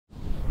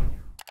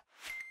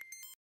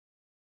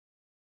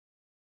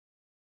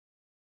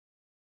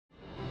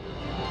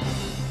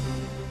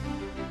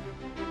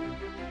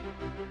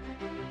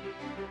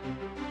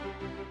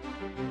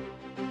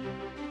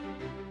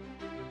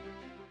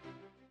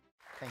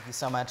Thank you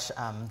so much.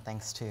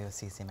 Thanks to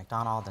CeCe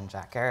McDonald and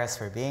Jack Garris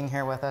for being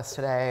here with us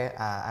today.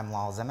 I'm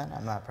Lal Zimin.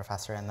 I'm a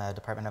professor in the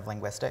Department of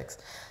Linguistics,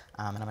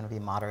 and I'm going to be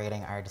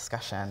moderating our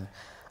discussion.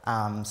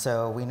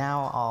 So we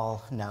now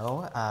all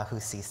know who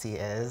CeCe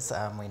is.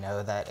 We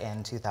know that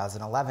in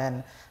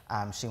 2011,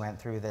 she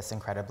went through this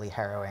incredibly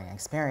harrowing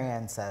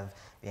experience of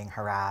being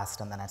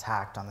harassed and then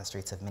attacked on the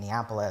streets of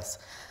Minneapolis.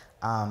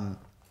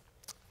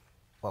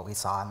 What we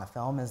saw in the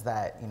film is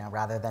that,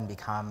 rather than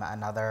become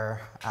another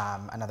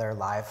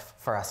life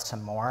for us to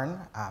mourn,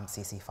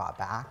 CeCe fought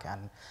back,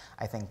 and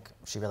I think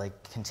she really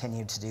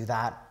continued to do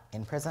that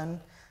in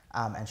prison,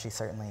 and she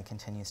certainly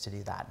continues to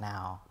do that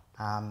now.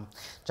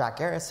 Jack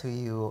Garris, who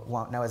you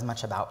won't know as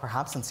much about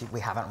perhaps since we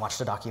haven't watched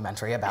a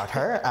documentary about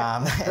her,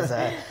 is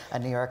a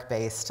New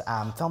York-based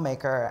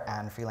filmmaker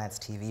and freelance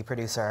TV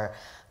producer.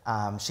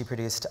 She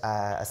produced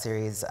a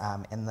series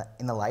in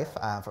the Life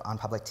on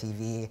public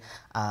TV,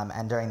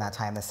 and during that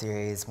time the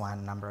series won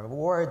a number of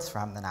awards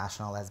from the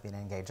National Lesbian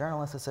and Gay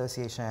Journalists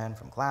Association,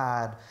 from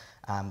GLAAD,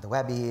 the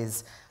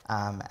Webbies,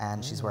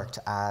 and she's worked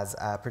as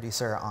a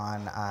producer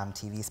on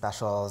TV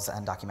specials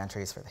and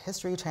documentaries for the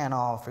History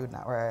Channel, Food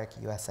Network,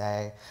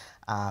 USA,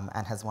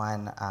 and has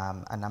won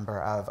a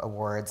number of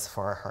awards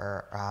for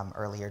her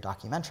earlier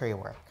documentary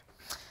work.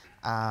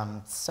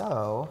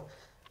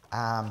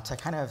 To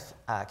kind of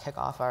kick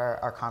off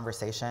our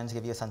conversation, to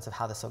give you a sense of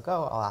how this will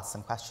go, I'll ask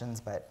some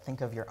questions, but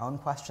think of your own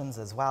questions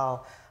as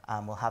well.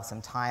 We'll have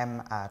some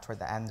time toward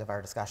the end of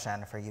our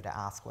discussion for you to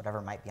ask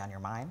whatever might be on your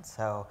mind,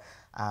 so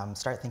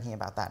start thinking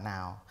about that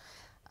now.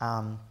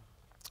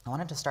 I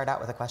wanted to start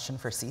out with a question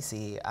for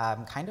CeCe,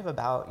 kind of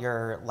about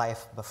your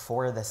life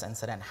before this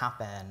incident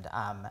happened,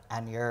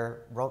 and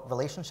your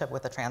relationship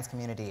with the trans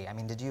community. I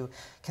mean, did you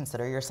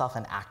consider yourself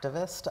an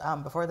activist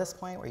before this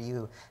point? Were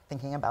you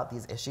thinking about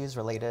these issues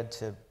related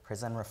to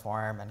prison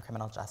reform and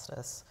criminal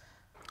justice?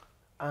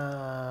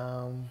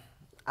 I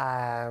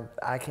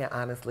can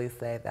honestly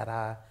say that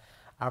I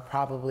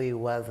probably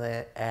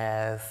wasn't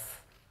as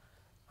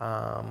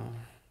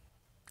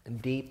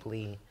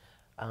deeply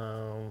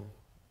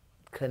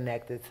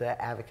connected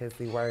to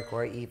advocacy work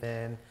or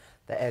even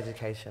the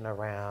education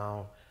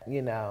around,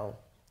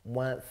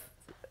 once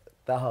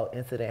the whole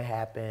incident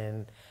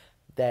happened,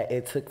 that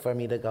it took for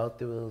me to go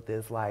through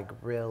this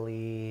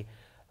really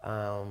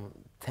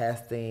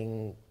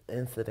testing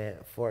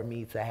incident for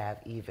me to have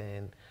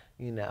even,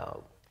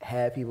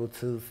 had people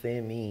to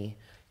send me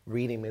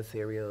reading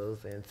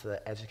materials and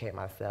to educate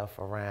myself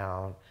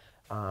around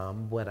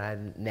what I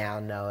now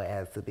know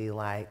as to be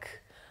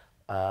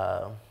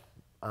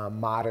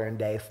modern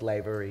day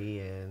slavery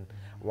and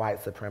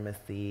white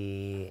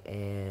supremacy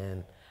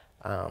and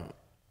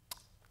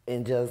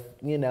just,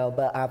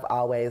 but I've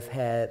always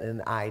had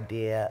an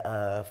idea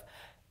of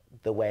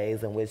the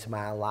ways in which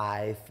my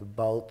life,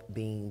 both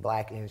being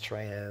Black and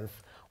trans,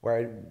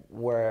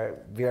 were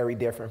very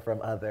different from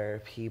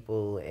other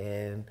people,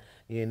 and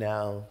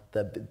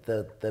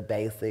the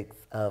basics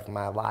of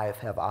my life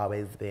have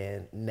always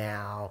been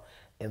now,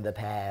 in the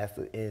past,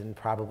 and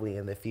probably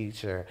in the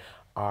future,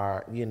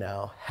 are,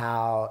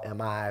 how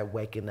am I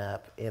waking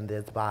up in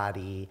this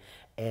body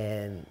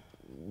and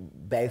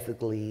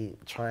basically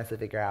trying to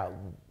figure out,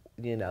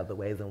 the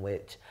ways in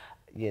which,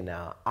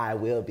 I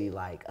will be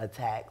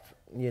attacked,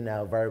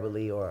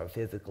 verbally or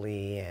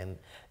physically, and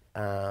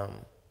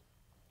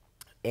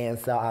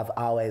so I've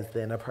always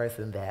been a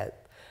person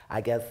that,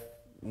 I guess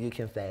you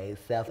can say,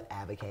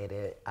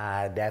 self-advocated.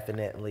 I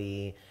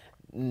definitely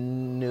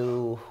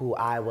knew who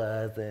I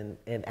was and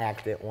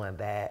acted on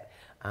that.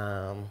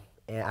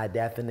 And I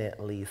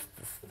definitely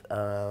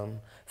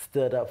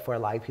stood up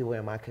for people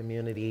in my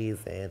communities,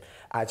 and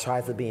I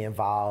tried to be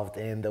involved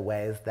in the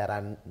ways that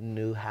I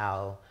knew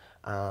how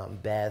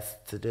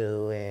best to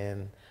do,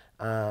 and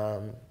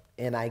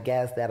I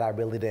guess that I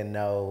really didn't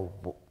know,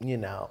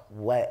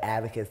 what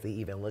advocacy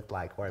even looked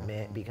like or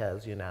meant,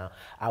 because,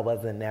 I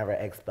wasn't never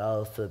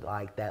exposed to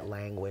that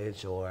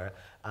language or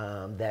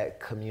that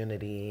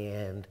community,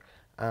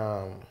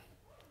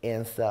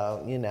 and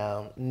so,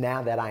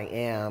 now that I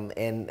am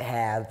and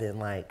have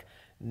been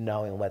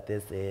knowing what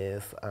this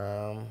is,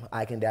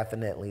 I can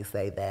definitely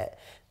say that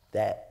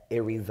it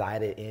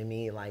resided in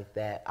me,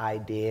 that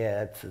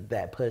idea,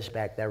 that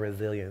pushback, that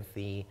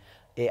resiliency.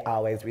 It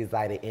always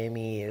resided in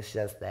me. It's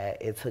just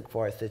that it took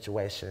for a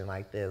situation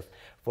like this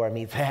for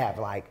me to have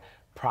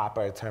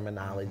proper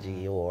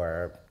terminology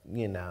or,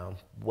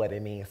 what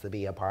it means to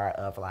be a part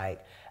of a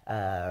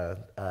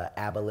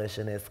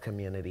abolitionist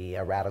community,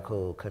 a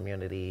radical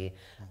community,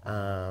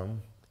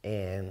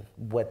 and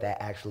what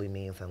that actually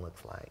means and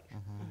looks like.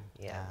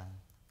 Yeah.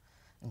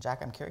 And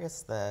Jack, I'm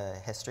curious the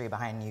history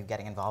behind you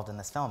getting involved in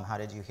this film. How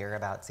did you hear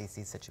about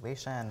CeCe's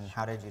situation?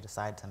 How did you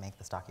decide to make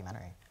this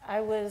documentary? I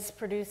was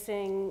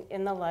producing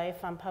In the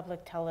Life on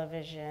public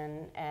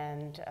television,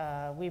 and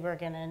we were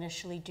going to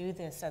initially do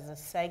this as a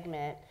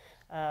segment.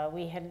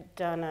 We had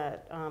done a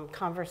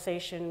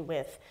conversation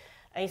with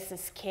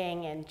Isis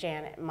King and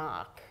Janet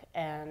Mock,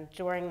 and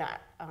during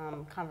that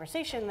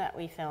conversation that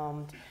we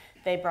filmed,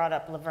 they brought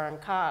up Laverne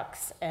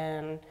Cox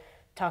and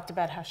talked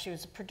about how she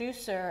was a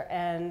producer,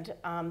 and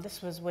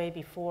this was way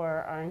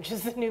before Orange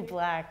is the New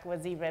Black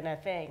was even a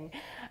thing.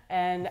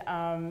 And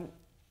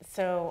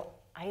so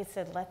I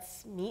said,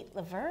 let's meet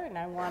Laverne.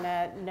 I want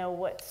to know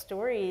what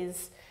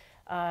stories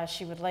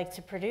she would like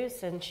to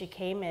produce. And she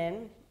came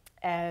in,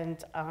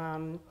 and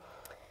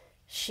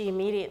she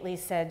immediately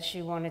said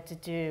she wanted to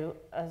do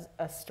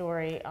a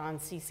story on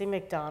CeCe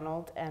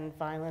McDonald and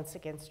violence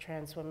against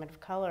trans women of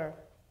color.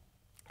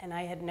 And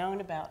I had known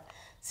about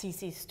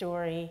CeCe's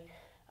story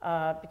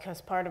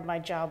because part of my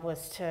job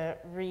was to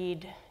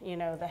read,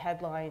 the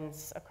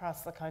headlines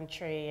across the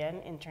country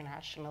and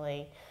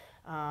internationally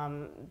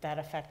that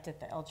affected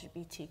the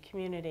LGBT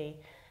community.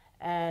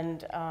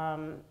 And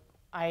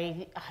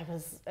I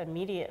was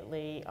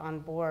immediately on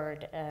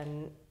board,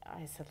 and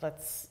I said,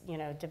 let's,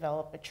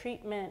 develop a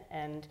treatment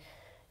and,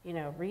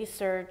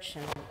 research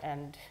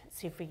and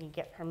see if we can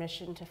get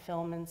permission to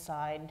film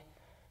inside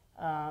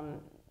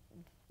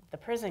the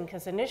prison,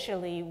 because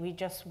initially we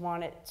just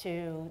wanted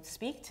to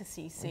speak to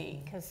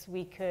CeCe, because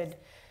we could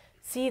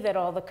see that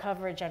all the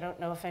coverage, I don't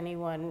know if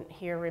anyone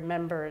here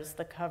remembers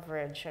the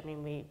coverage. I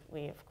mean,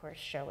 we of course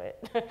show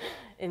it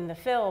in the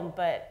film,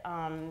 but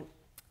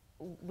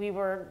we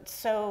were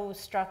so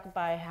struck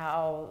by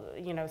how,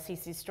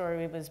 CeCe's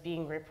story was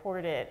being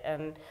reported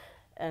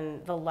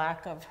and the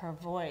lack of her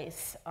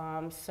voice.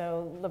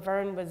 So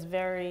Laverne was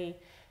very,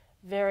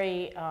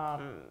 very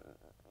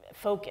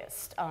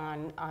focused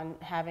on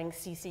having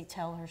CeCe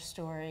tell her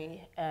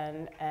story,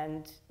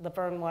 and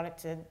Laverne wanted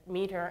to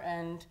meet her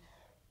and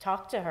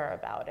talk to her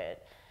about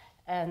it.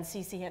 And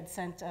CeCe had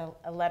sent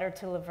a letter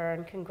to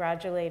Laverne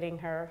congratulating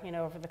her,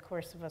 over the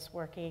course of us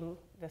working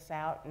this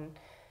out. And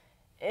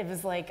it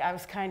was like I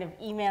was kind of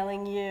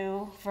emailing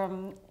you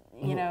from,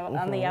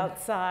 on the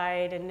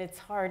outside, and it's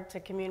hard to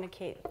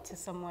communicate to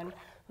someone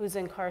who's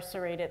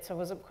incarcerated, so I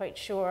wasn't quite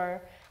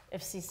sure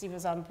if CeCe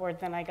was on board.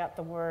 Then I got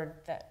the word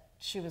that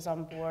she was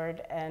on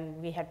board, and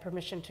we had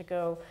permission to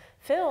go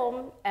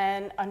film,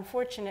 and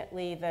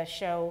unfortunately the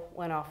show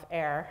went off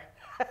air.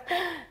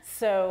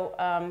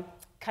 So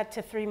cut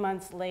to 3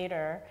 months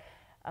later,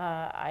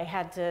 I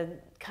had to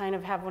kind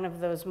of have one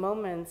of those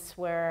moments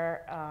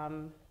where,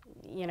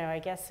 I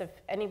guess if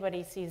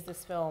anybody sees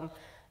this film,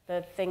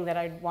 the thing that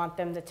I'd want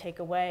them to take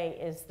away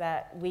is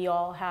that we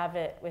all have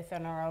it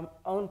within our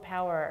own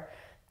power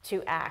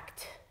to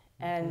act.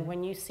 And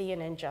when you see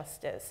an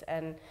injustice,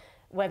 and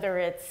whether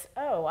it's,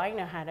 oh, I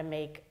know how to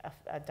make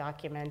a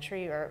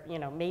documentary, or,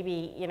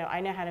 maybe, I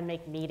know how to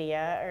make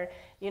media, or,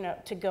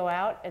 to go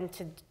out and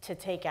to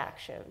take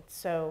action.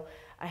 So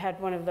I had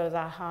one of those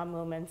aha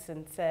moments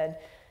and said,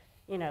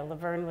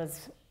 Laverne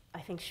was, I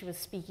think she was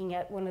speaking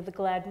at one of the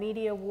GLAAD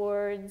Media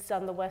Awards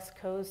on the West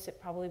Coast.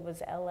 It probably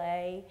was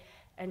LA.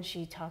 And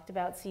she talked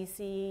about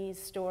CeCe's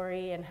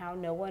story and how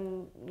no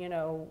one,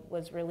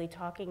 was really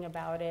talking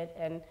about it.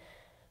 And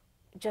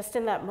just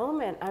in that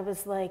moment, I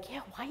was like,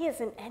 yeah, why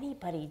isn't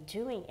anybody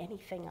doing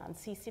anything on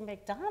CeCe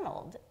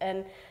McDonald?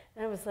 And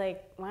I was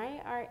like, why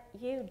aren't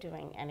you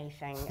doing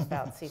anything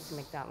about CeCe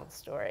McDonald's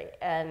story?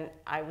 And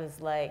I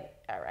was like,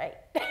 all right,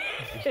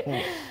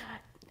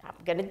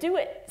 I'm gonna do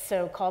it.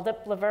 So called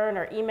up Laverne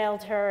or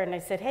emailed her, and I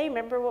said, hey,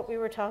 remember what we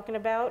were talking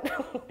about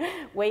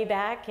way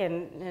back?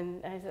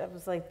 And I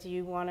was like, do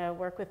you wanna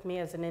work with me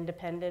as an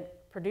independent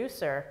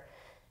producer?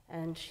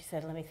 And she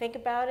said, let me think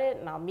about it,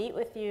 and I'll meet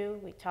with you.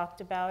 We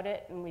talked about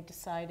it, and we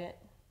decided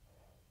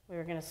we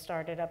were going to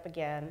start it up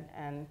again,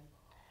 and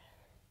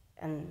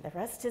the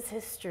rest is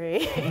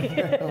history,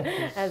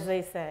 as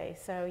they say.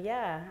 So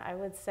yeah, I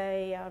would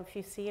say if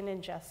you see an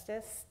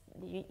injustice,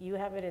 you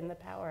have it in the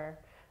power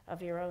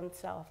of your own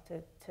self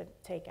to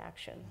take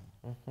action.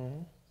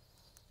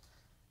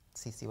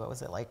 CeCe, what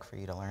was it like for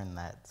you to learn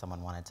that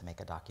someone wanted to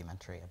make a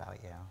documentary about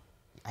you?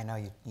 I know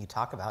you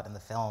talk about in the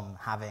film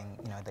having,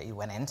 that you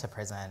went into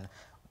prison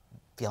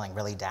feeling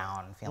really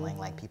down, feeling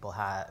like people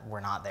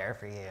were not there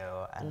for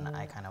you. And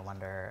I kind of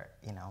wonder,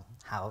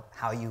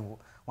 how you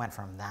went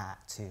from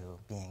that to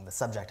being the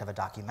subject of a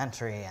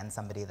documentary and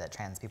somebody that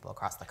trans people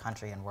across the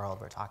country and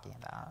world were talking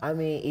about. I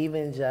mean,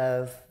 even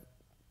just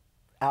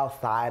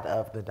outside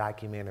of the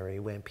documentary,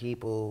 when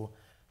people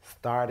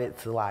started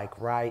to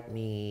write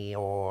me,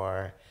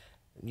 or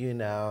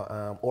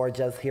or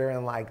just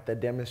hearing the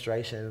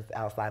demonstrations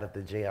outside of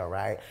the jail,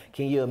 right?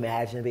 Can you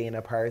imagine being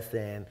a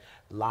person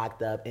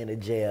locked up in a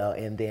jail,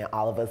 and then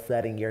all of a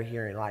sudden you're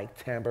hearing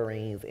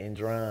tambourines and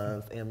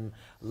drums and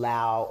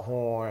loud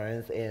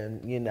horns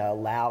and,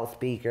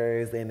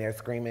 loudspeakers, and they're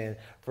screaming,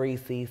 "Free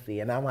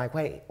CeCe." And I'm like,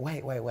 wait.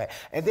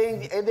 And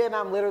then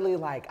I'm literally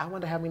like, I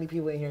wonder how many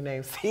people in here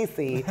named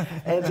CeCe.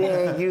 and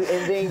then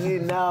you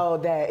know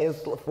that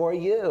it's for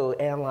you.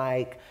 And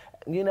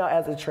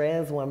as a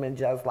trans woman,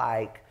 just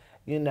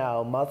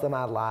most of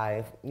my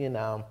life,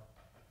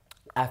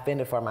 I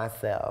fended for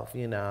myself,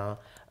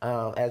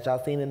 As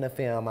y'all seen in the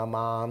film, my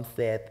mom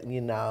said,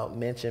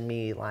 mentioned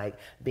me like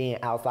being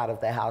outside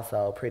of the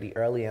household pretty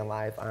early in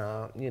life,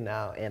 I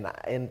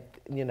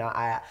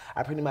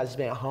pretty much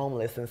been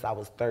homeless since I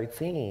was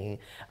 13,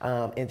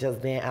 and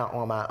just being out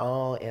on my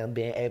own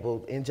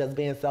and just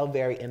being so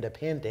very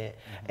independent.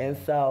 And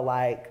so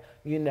like,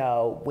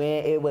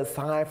 when it was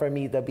time for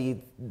me to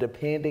be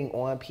depending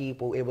on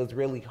people, it was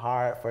really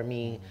hard for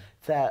me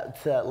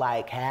to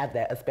like have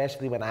that,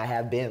 especially when I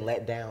have been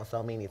let down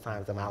so many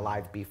times in my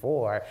life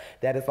before,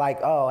 that it's like,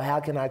 oh, how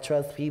can I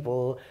trust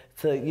people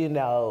to,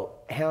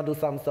 handle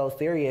something so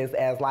serious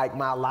as like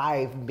my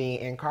life being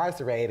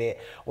incarcerated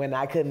when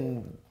I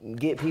couldn't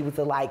get people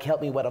to like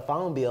help me with a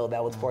phone bill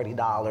that was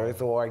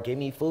 $40 or give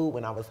me food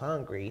when I was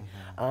hungry.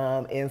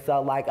 And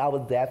so like I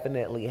was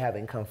definitely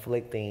having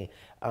conflicting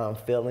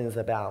feelings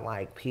about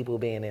like people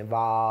being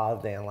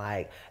involved, and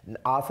like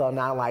also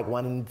not like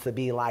wanting to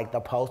be like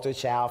the poster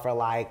child for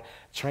like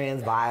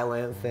trans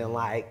violence, and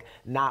like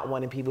not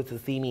wanting people to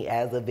see me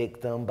as a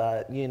victim,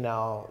 but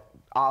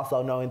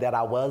also knowing that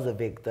I was a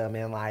victim,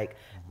 and like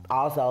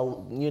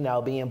also,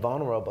 being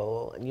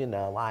vulnerable,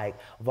 like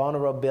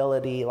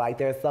vulnerability, like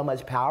there's so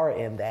much power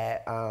in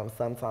that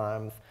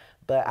sometimes,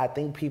 but I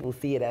think people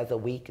see it as a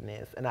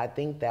weakness. And I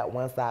think that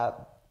once I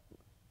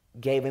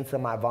gave into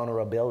my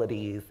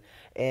vulnerabilities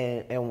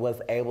and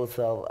was able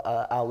to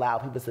allow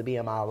people to be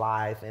in my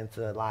life and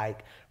to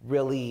like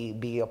really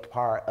be a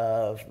part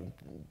of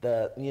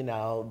the,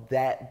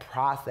 that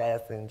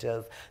process, and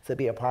just to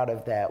be a part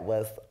of that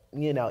was,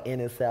 in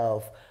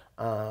itself,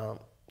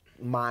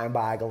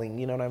 mind-boggling.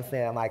 You know what I'm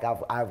saying? Like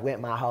I've went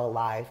my whole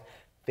life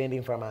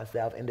fending for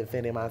myself and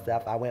defending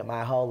myself. I went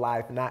my whole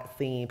life not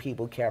seeing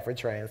people care for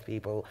trans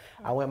people.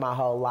 I went my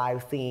whole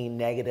life seeing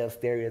negative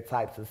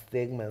stereotypes and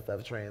stigmas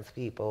of trans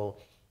people.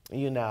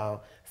 So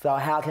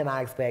how can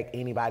I expect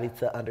anybody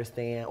to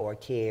understand or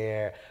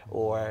care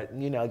or,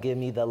 give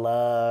me the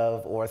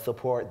love or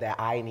support that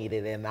I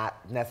needed, and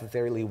not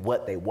necessarily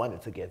what they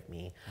wanted to give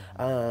me?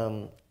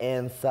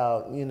 And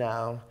so,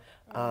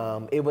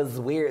 it was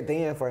weird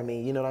then for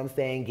me, you know what I'm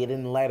saying,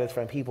 getting letters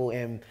from people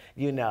in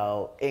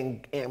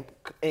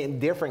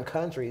different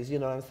countries, you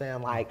know what I'm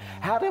saying? Like,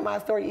 how did my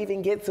story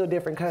even get to a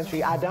different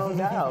country? I don't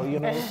know, you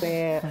know what I'm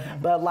saying?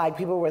 But like,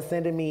 people were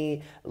sending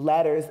me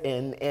letters,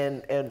 and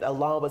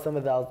along with some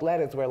of those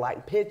letters were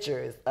like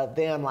pictures of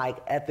them like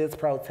at this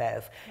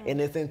protest,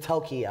 and it's in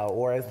Tokyo,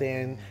 or it's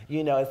in,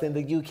 it's in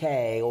the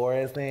UK, or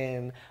it's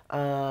in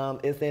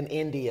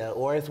India,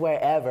 or it's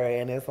wherever,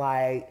 and it's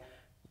like,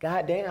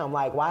 God damn,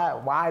 like,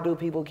 why do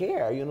people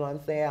care? You know what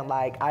I'm saying?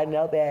 Like, I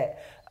know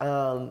that,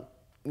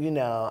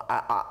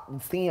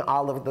 seeing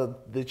all of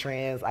the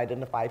trans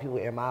identified people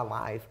in my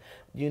life,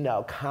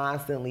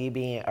 constantly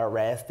being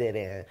arrested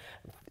and,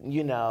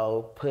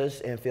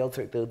 pushed and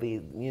filtered through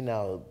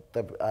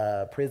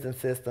the prison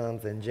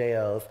systems and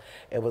jails.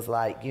 It was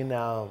like,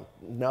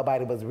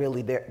 nobody was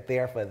really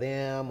there for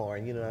them, or,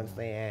 you know what I'm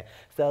saying?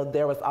 So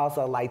there was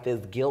also like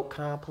this guilt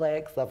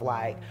complex of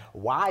like,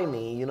 why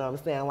me? You know what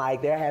I'm saying?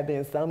 Like, there have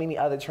been so many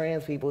other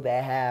trans people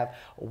that have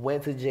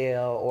went to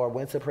jail or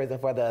went to prison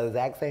for the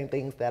exact same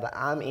things that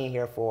I'm in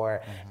here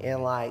for.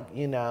 And like,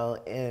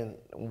 and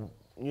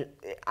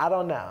I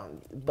don't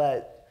know,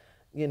 but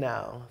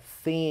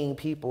seeing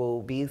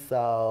people be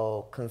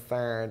so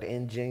concerned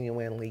and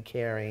genuinely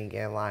caring,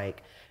 and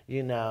like,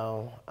 it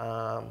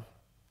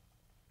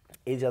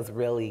just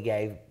really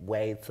gave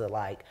way to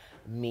like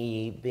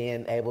me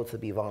being able to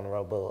be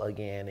vulnerable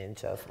again, and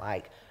just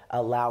like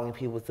allowing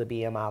people to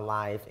be in my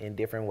life in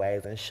different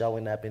ways and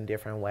showing up in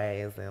different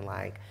ways, and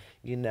like,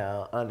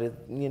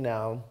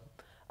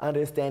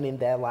 understanding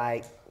that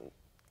like,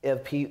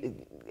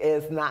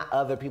 it's not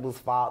other people's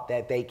fault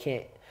that they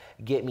can't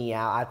get me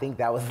out. I think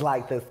that was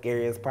like the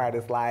scariest part.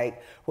 It's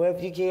like, well,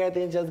 if you care,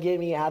 then just get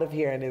me out of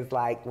here. And it's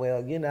like,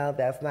 well,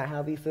 that's not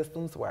how these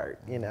systems work,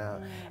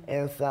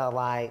 And so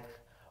like,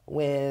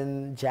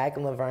 when Jack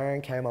and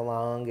Laverne came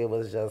along, it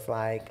was just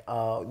like,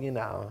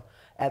 oh,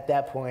 at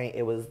that point,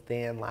 it was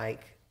then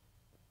like,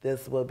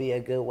 this would be a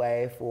good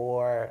way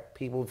for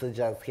people to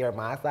just hear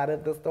my side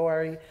of the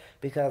story,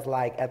 because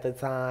like at the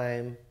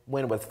time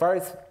when it was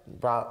first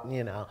brought,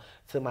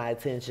 to my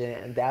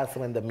attention, that's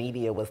when the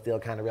media was still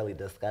kind of really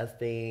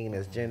disgusting,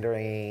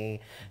 misgendering,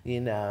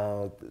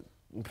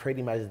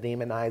 pretty much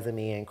demonizing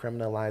me and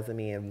criminalizing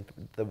me in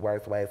the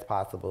worst ways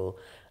possible.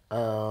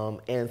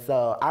 And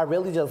so I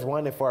really just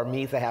wanted for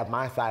me to have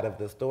my side of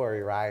the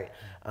story, right?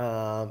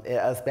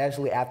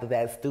 Especially after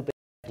that stupid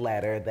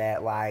letter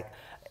that like,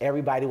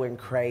 everybody went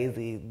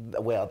crazy,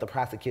 well, the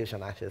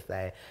prosecution, I should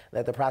say,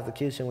 that the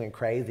prosecution went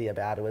crazy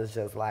about. It was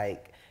just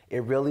like,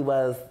 it really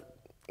was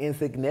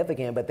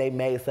insignificant, but they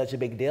made such a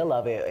big deal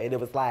of it. And it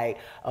was like,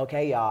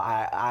 okay, y'all,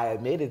 I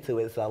admitted to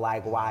it, so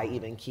like, why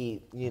even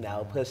keep,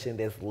 pushing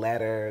this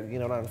letter, you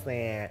know what I'm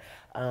saying?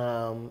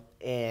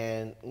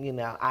 And,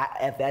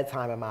 at that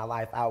time in my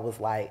life, I was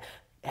like,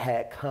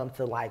 had come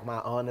to like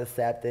my own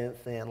acceptance,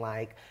 and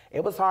like,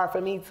 it was hard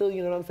for me too,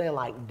 you know what I'm saying?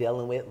 Like,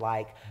 dealing with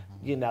like,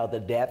 you know, the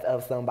death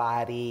of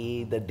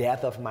somebody, the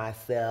death of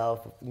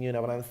myself, you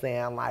know what I'm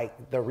saying?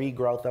 Like the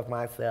regrowth of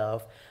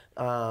myself,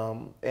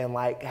 and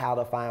like how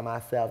to find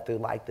myself through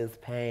like this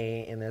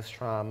pain and this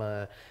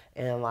trauma,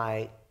 and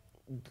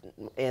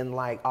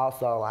like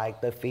also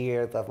like the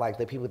fears of like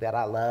the people that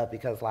I love,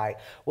 because like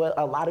what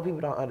a lot of people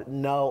don't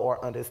know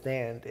or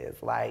understand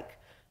is like,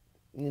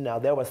 you know,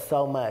 there was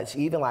so much,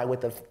 even like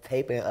with the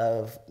taping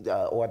of,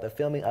 or the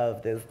filming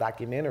of this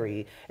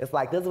documentary, it's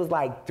like this was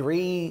like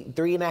three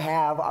and a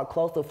half,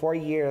 close to 4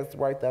 years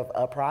worth of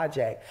a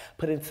project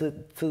put into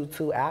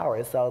 2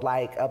 hours. So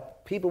like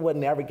people would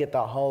never get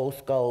the whole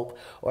scope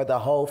or the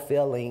whole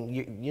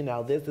feeling. You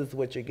know, this is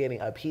what you're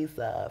getting a piece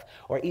of,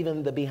 or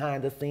even the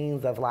behind the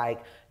scenes of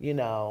like, you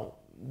know,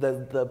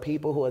 the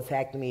people who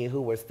attacked me, who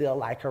were still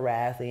like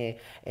harassing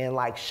and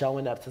like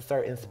showing up to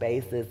certain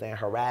spaces and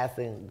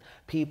harassing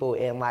people,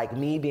 and like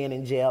me being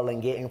in jail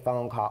and getting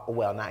phone calls,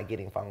 well, not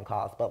getting phone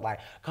calls, but like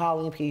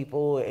calling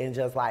people and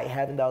just like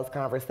having those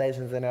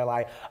conversations, and they're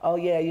like, oh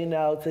yeah, you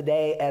know,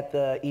 today at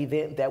the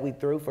event that we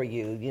threw for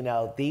you, you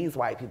know, these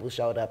white people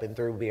showed up and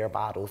threw beer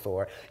bottles,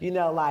 or, you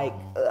know, like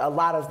a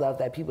lot of stuff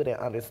that people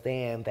didn't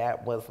understand,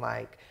 that was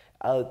like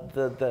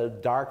the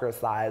darker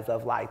sides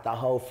of like the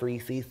whole Free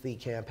CeCe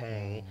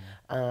campaign.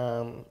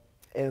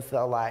 And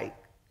so like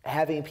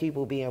having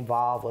people be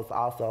involved was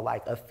also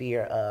like a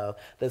fear of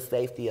the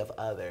safety of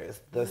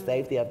others, the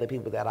safety of the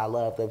people that I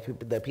love,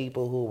 the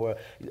people who were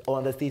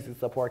on the CeCe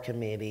support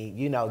committee,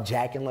 you know,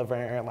 Jack and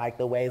Laverne, like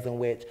the ways in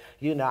which,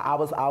 you know, I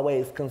was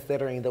always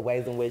considering the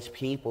ways in which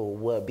people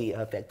would be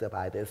affected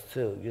by this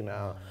too, you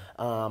know.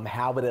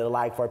 How would it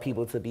like for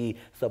people to be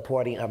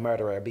supporting a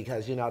murderer?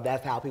 Because, you know,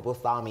 that's how people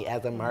saw me,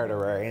 as a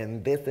murderer,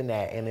 and this and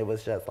that, and it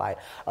was just like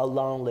a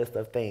long list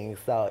of things.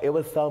 So it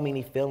was so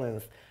many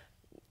feelings,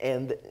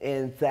 and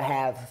to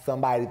have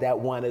somebody that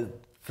wanted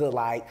to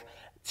like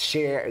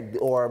share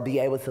or be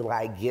able to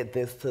like get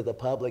this to the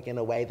public in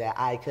a way that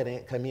I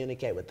couldn't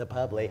communicate with the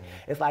public.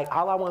 It's like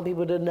all I want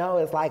people to know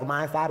is like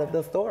my side of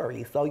the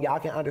story, so y'all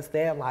can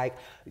understand like,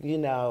 you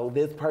know,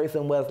 this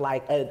person was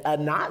like a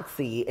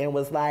Nazi and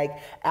was like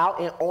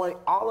out on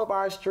all of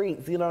our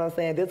streets, you know what I'm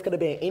saying? This could have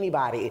been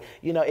anybody,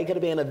 you know, it could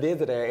have been a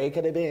visitor, it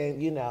could have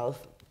been, you know,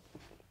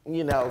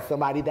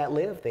 somebody that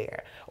lived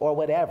there or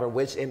whatever,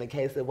 which in the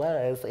case it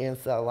was. And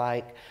so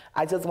like,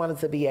 I just wanted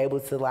to be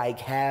able to like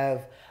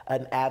have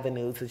an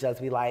avenue to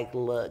just be like,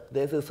 look,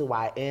 this is who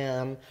I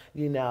am,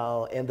 you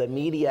know, and the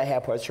media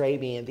had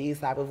portrayed me in these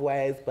type of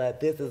ways,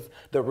 but this is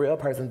the real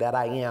person that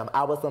I am.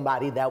 I was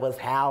somebody that was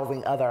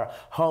housing other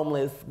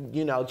homeless,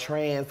 you know,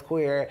 trans,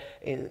 queer,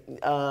 and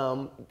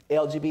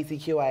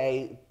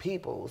LGBTQIA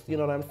peoples, you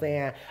know what I'm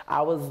saying?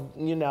 I was,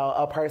 you know,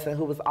 a person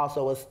who was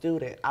also a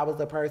student. I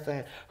was a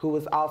person who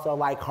was also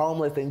like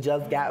homeless and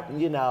just got,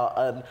 you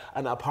know,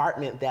 an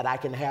apartment that I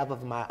can have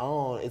of my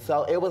own. And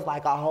so it was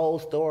like a whole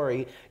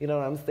story, you know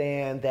what I'm saying,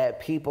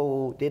 that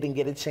people didn't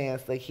get a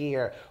chance to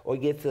hear or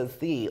get to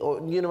see, or,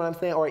 you know what I'm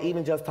saying, or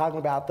even just talking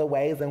about the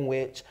ways in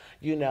which,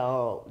 you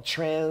know,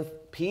 trans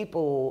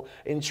people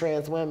and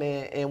trans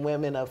women and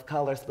women of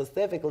color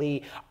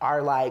specifically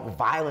are like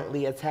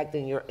violently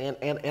attacking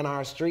in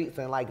our streets,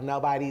 and like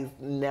nobody's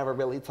never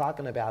really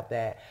talking about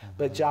that.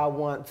 But y'all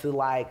want to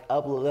like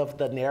uplift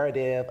the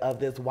narrative of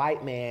this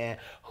white man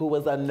who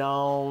was a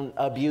known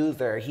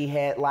abuser. He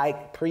had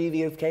like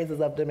previous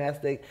cases of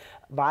domestic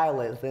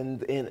violence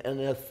and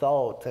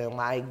assault and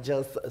like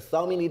just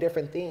so many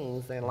different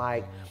things, and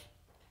like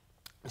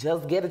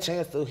just get a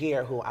chance to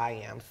hear who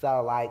I am.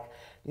 So like,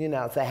 you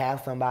know, to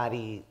have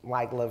somebody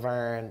like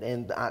Laverne,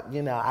 and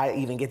you know, I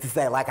even get to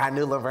say like I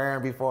knew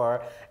Laverne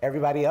before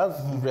everybody else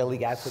really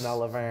got to know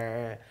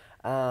Laverne,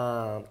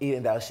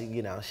 even though she,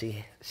 you know,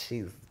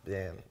 she's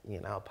been,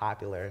 you know,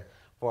 popular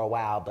for a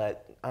while,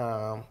 but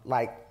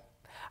like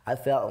I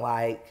felt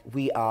like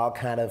we all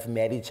kind of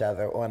met each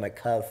other on the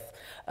cusp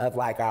of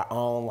like our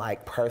own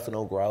like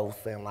personal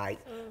growth, and like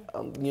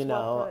you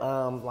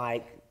know,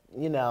 like,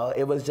 you know,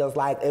 it was just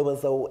like it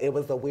was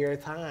a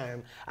weird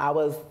time. I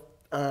was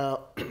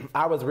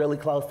really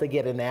close to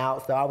getting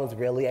out, so I was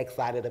really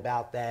excited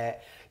about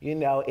that, you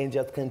know, and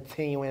just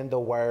continuing the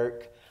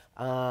work,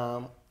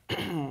 and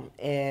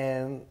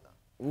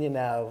you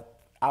know,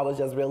 I was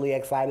just really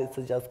excited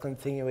to just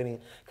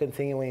continuing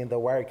the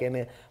work.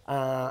 And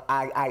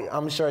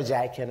I'm sure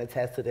Jack can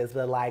attest to this,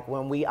 but like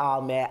when we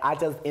all met, I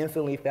just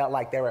instantly felt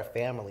like they were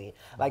family.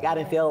 Like I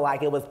didn't feel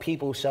like it was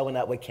people showing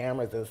up with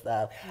cameras and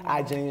stuff.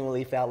 I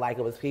genuinely felt like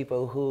it was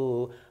people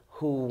who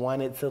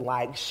wanted to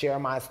like share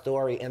my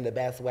story in the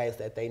best ways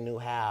that they knew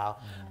how,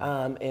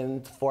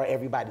 and for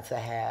everybody to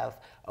have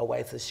a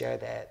way to share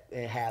that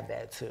and have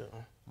that too.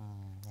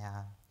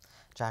 Yeah.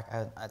 Jack,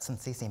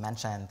 since CeCe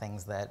mentioned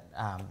things that,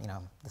 you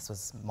know, this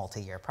was a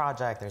multi-year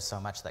project, there's so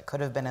much that could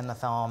have been in the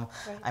film.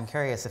 Right. I'm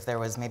curious if there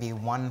was maybe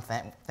one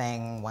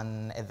thing,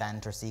 one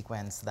event or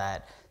sequence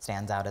that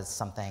stands out as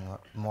something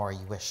more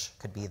you wish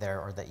could be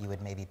there, or that you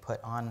would maybe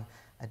put on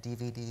a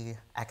DVD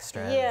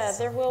extras. Yeah,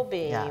 there will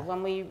be. Yeah.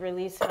 When we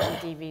release it on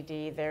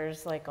DVD,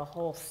 there's like a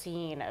whole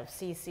scene of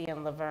CeCe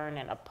and Laverne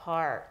in a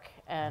park,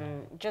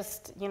 And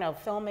just,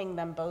 filming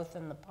them both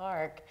in the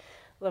park,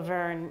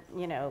 Laverne,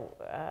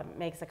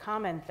 makes a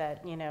comment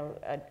that,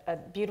 a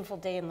beautiful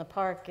day in the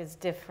park is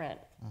different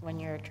when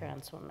you're a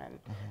trans woman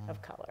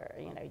of color.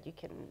 You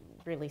can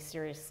really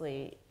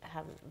seriously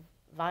have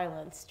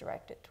violence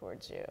directed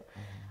towards you.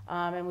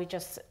 And we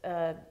just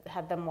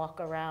had them walk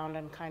around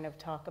and kind of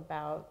talk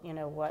about,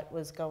 what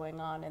was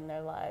going on in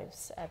their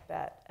lives at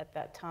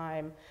that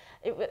time.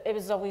 It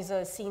was always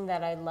a scene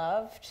that I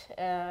loved.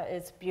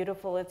 It's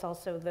beautiful. It's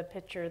also the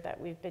picture that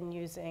we've been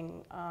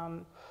using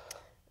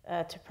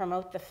to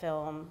promote the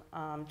film,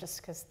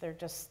 just because they're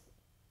just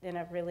in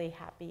a really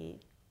happy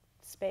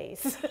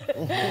space.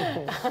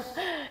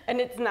 And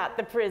it's not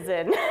the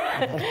prison.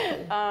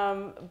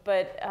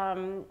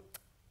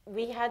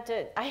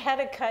 I had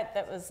a cut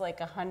that was like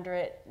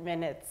 100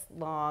 minutes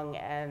long,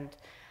 and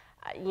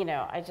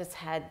I just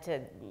had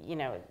to,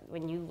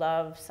 when you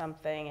love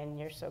something and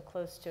you're so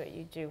close to it,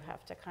 you do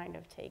have to kind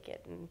of take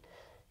it and,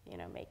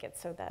 make it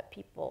so that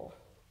people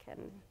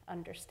can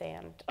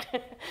understand.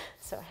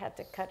 So I had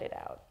to cut it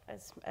out,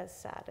 as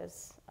sad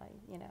as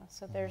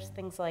so there's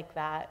things like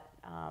that.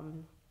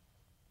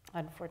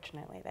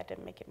 Unfortunately, that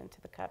didn't make it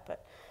into the cut,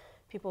 but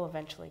people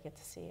eventually get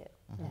to see it.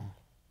 Yeah.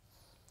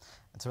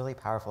 It's really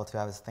powerful too.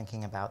 I was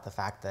thinking about the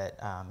fact that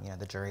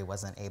the jury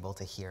wasn't able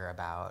to hear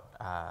about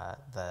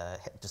the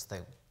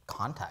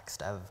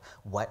context of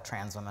what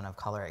trans women of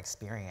color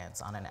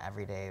experience on an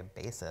everyday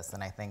basis.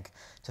 And I think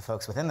to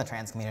folks within the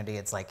trans community,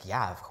 it's like,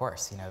 yeah, of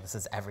course, this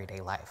is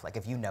everyday life. Like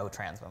if you know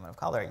trans women of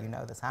color,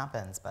 this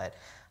happens. But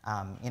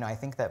I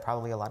think that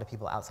probably a lot of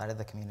people outside of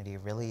the community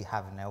really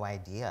have no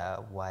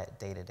idea what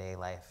day-to-day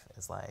life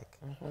is like.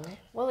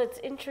 Well, it's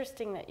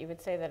interesting that you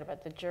would say that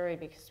about the jury,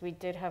 because we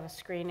did have a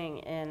screening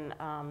in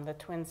the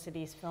Twin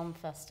Cities Film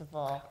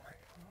Festival.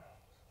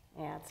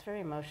 Yeah, it's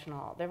very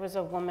emotional. There was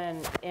a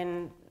woman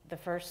in the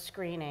first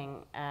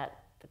screening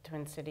at the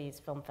Twin Cities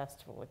Film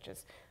Festival, which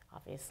is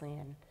obviously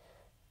in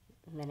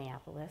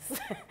Minneapolis,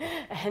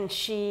 and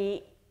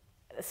she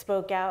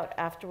spoke out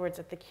afterwards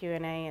at the Q&A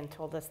and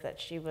told us that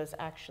she was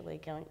actually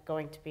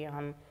going to be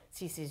on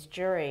CeCe's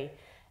jury.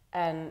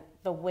 And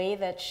the way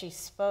that she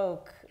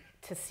spoke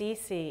to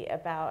CeCe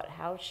about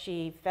how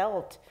she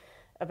felt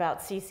about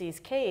CeCe's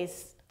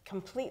case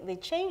completely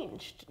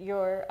changed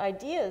your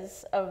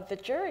ideas of the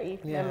jury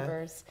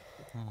members.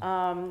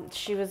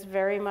 She was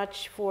very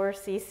much for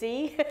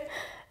CeCe,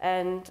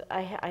 and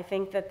I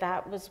think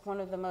that was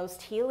one of the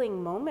most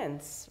healing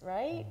moments,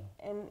 right?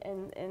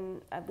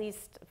 And at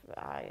least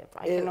I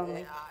can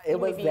only,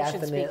 maybe you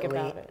should speak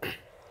about it.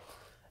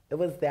 It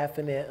was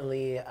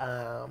definitely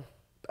a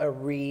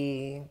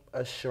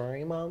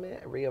reassuring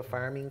moment, a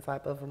reaffirming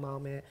type of a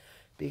moment,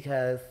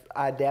 because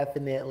I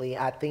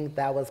think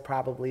that was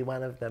probably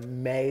one of the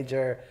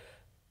major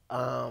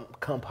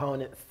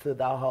components to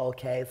the whole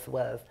case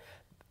was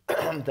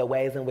the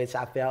ways in which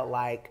I felt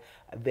like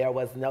there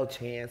was no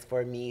chance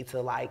for me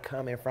to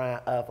come in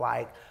front of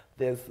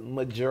this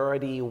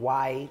majority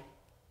white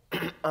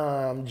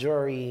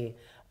jury,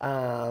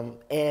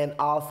 and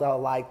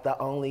also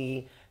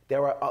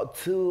there were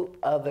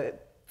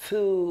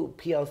two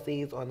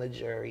POCs on the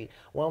jury.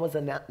 One was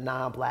a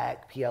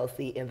non-black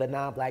POC, and the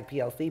non-black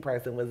POC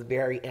person was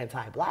very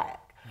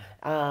anti-black.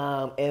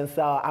 And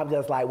so I'm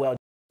just like, well,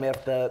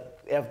 if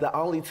the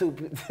only two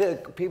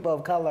people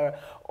of color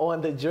on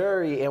the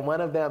jury and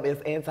one of them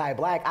is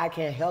anti-black, I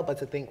can't help but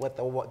to think what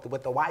the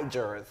white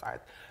jurors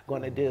are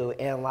going to do.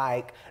 And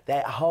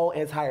that whole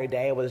entire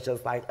day was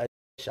just like a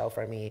show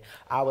for me.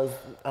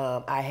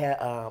 I had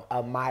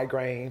a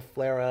migraine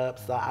flare up,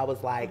 so I was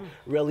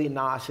really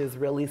nauseous,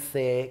 really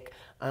sick.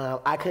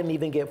 I couldn't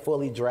even get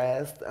fully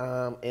dressed,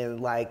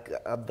 and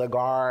the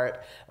guard,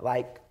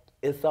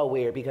 it's so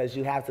weird because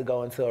you have to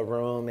go into a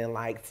room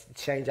and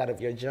change out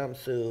of your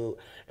jumpsuit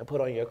and put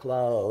on your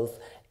clothes.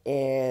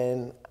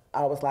 And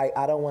I was like,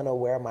 I don't want to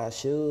wear my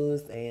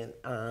shoes. And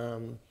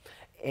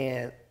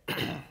and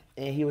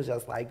he was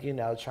just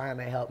trying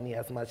to help me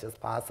as much as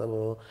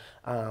possible.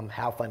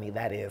 How funny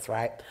that is,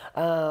 right?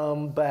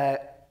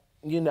 But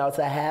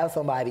to have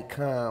somebody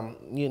come,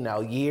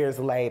 years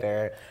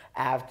later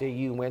after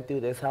you went through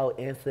this whole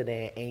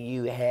incident and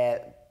you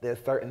had this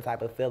certain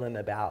type of feeling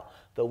about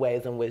the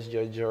ways in which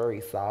your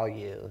jury saw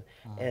you,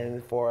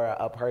 and for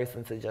a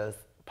person to just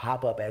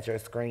pop up at your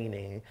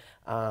screening,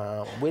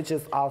 which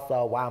is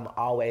also why I'm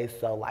always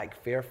so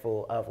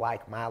fearful of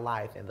my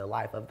life and the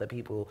life of the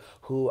people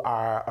who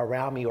are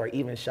around me or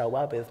even show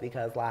up, is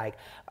because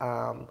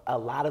a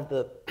lot of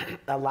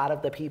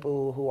the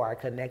people who are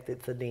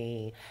connected to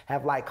me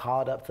have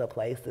called up to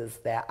places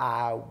that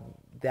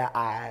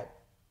I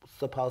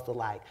supposed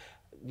to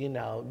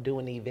do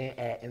an event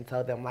at and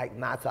tell them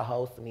not to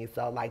host me.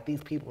 So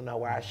these people know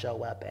where I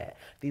show up at.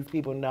 These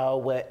people know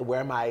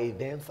where my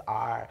events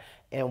are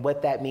and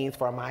what that means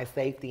for my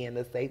safety and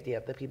the safety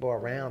of the people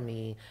around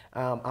me.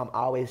 I'm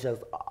always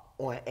just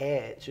on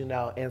edge,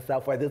 And so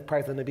for this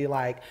person to be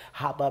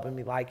hop up and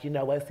be you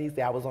know what, CeCe,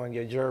 I was on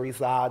your jury,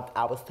 so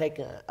I was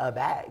taken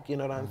aback, you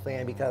know what I'm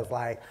saying? Because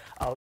oh,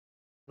 you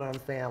know what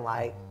I'm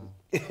saying?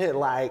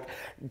 like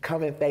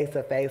coming face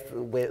to face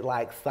with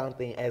like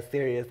something as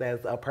serious as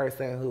a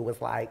person who was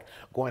like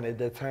going to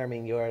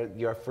determine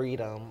your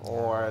freedom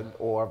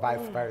or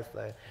vice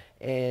versa.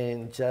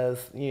 And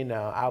just, you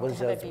know, I was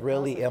just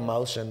really positive.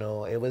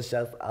 Emotional. It was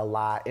just a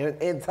lot.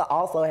 And to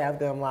also have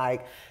them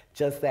like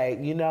just say,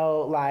 you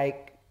know,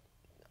 like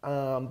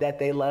that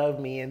they love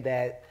me and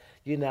that,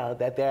 you know,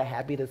 that they're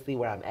happy to see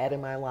where I'm at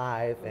in my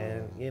life.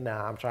 And, you know,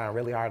 I'm trying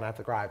really hard not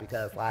to cry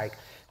because, like,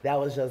 that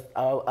was just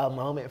a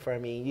moment for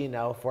me, you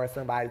know, for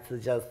somebody to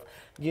just,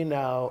 you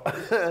know,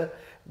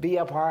 be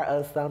a part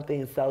of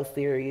something so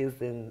serious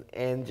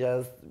and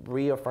just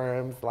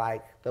reaffirms,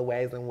 like, the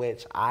ways in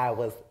which I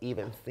was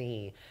even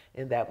seen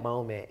in that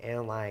moment.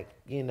 And, like,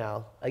 you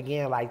know,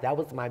 again, like, that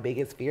was my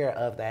biggest fear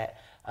of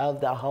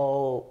the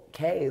whole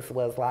case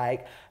was,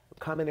 like,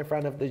 coming in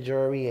front of the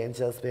jury and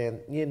just been,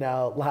 you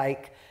know,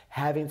 like,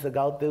 having to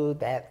go through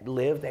that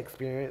lived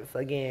experience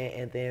again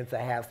and then to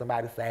have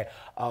somebody say,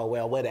 oh,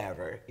 well,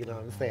 whatever, you know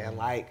what I'm saying?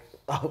 Like,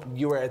 oh,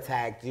 you were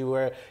attacked, you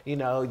were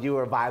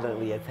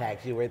violently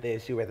attacked, you were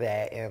this, you were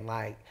that, and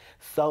like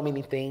so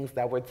many things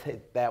that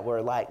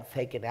were like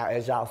taken out,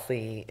 as y'all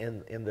see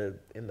in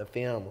the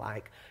film,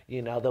 like,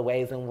 you know, the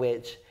ways in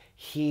which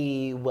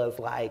he was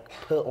like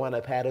put on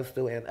a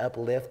pedestal and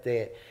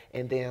uplifted,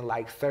 and then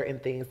like certain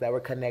things that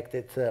were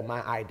connected to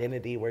my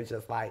identity were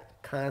just like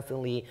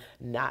constantly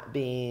not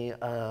being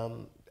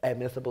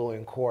admissible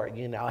in court,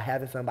 you know,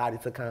 having somebody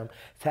to come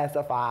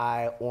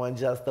testify on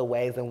just the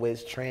ways in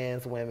which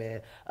trans women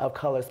of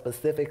color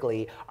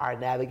specifically are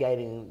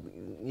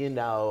navigating, you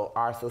know,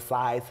 our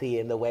society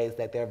in the ways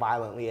that they're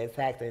violently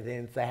attacked, and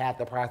then to have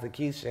the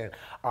prosecution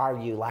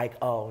argue like,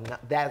 oh, no,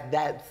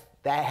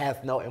 that has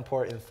no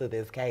importance to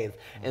this case.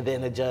 And then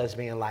the judge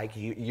being like,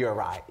 you're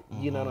right.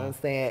 You know what I'm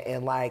saying?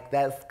 And like,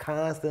 that's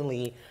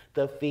constantly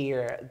the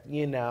fear,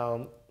 you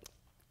know,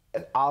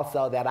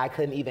 also that I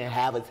couldn't even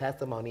have a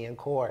testimony in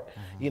court.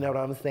 You know what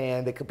I'm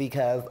saying?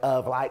 Because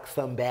of like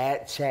some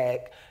bad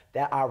check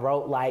that I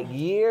wrote like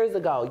years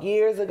ago,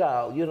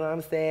 you know what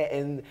I'm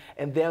saying?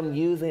 And them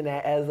using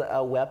that as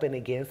a weapon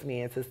against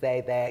me and to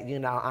say that, you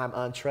know, I'm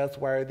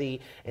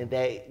untrustworthy and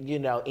that, you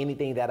know,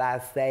 anything that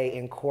I say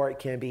in court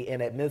can be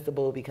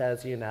inadmissible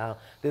because, you know,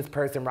 this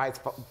person writes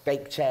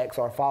fake checks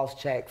or false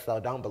checks,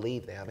 so don't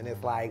believe them. And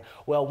it's like,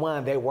 well,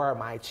 one, they were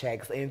my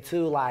checks, and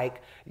two,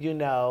 like, you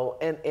know,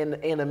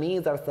 in a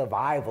means of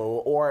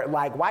survival, or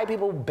like white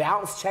people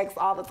bounce checks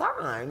all the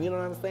time, you know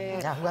what I'm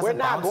saying? Yeah, we're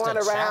not going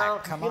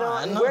around, Come you know,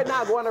 on. we're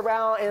not going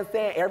around and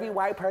saying every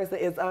white person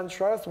is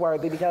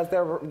untrustworthy because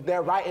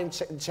they're writing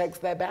checks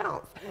that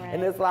bounce. Right.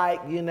 And it's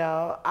like, you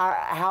know,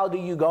 how do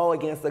you go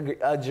against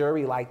a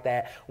jury like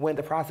that when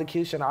the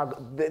prosecution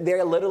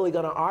they're literally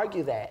going to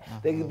argue that.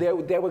 They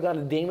were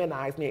going to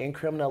demonize me and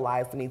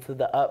criminalize me to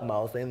the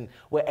utmost, and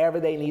whatever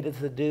they needed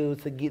to do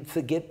to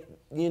get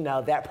you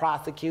know, that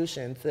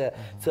prosecution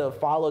to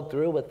follow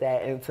through with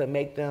that and to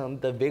make them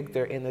the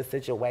victor in the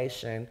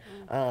situation.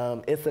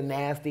 It's a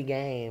nasty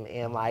game,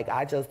 and like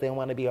I just didn't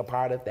want to be a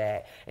part of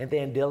that. And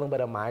then dealing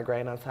with a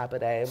migraine on top of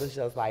that, it was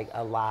just like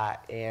a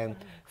lot. And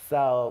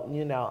so,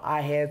 you know,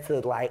 I had to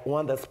like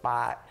on the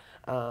spot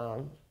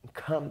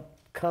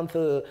come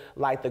to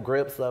like the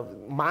grips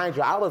of, mind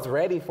you, I was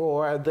ready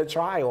for the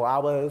trial. I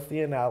was,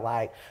 you know,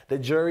 like the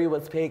jury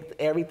was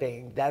picked,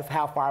 everything. That's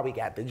how far we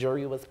got. The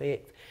jury was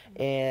picked.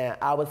 And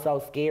I was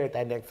so scared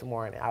that next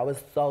morning. I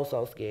was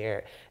so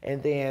scared.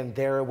 And then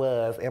there it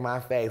was in my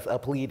face, a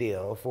plea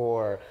deal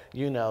for,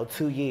 you know,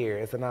 2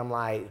 years. And I'm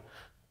like,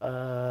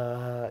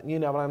 you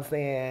know what I'm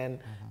saying?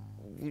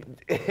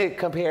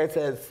 Compared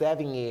to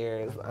 7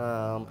 years,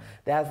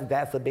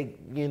 that's a big,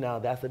 you know,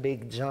 that's a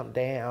big jump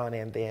down.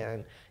 And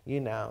then, you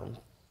know,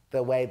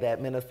 the way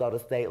that Minnesota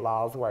state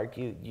laws work,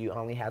 you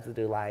only have to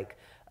do like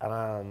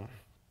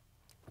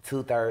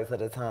 2/3 of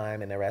the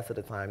time, and the rest of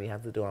the time you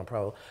have to do on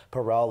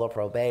parole or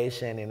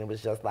probation. And it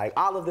was just like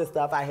all of this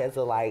stuff I had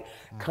to like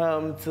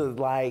come to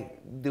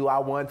like, do I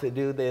want to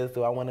do this?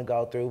 Do I want to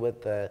go through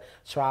with the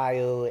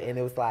trial? And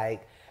it was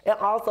like, and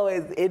also,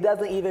 it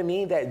doesn't even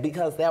mean that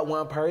because that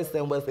one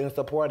person was in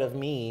support of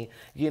me,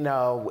 you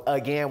know,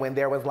 again, when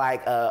there was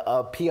like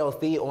a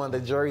POC on the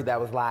jury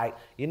that was like,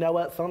 you know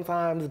what,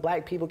 sometimes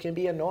black people can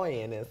be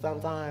annoying, and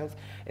sometimes,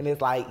 and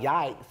it's like,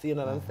 yikes, you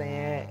know what I'm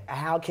saying?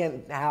 How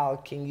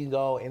can you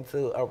go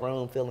into a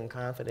room feeling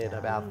confident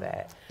about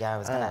that? Yeah, I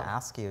was going to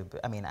ask you,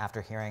 I mean,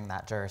 after hearing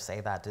that juror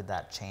say that, did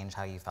that change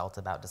how you felt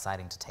about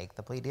deciding to take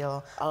the plea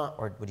deal?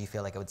 Or would you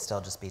feel like it would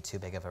still just be too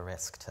big of a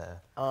risk to...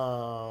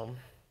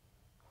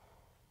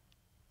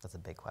 That's a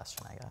big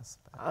question, I guess.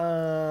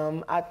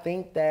 I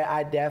think that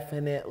I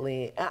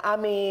definitely, I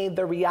mean,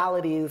 the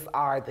realities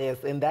are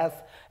this, and that's,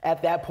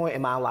 at that point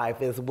in my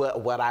life is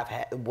what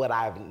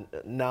I've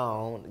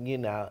known, you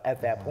know,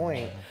 at that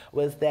point,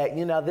 was that,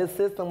 you know, this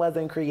system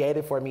wasn't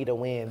created for me to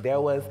win. There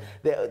was,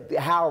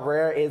 how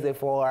rare is it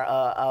for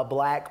a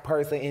black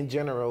person in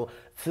general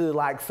to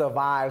like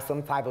survive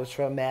some type of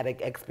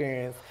traumatic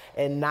experience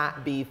and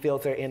not be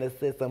filtered in the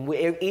system.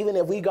 Even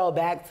if we go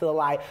back to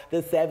like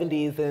the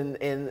 70s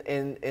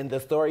in the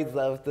stories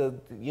of the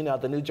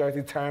New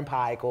Jersey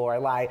Turnpike, or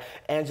like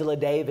Angela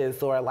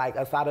Davis, or like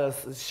Asada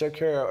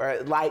Shakur,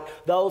 or like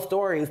those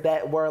stories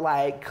that were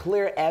like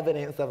clear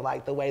evidence of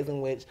like the ways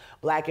in which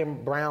Black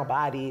and brown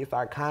bodies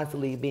are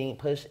constantly being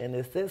pushed in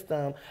this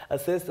system, a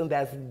system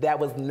that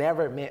was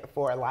never meant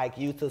for like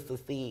you to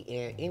succeed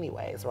in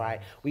anyways,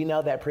 right? We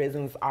know that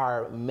prisons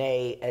are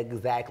made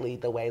exactly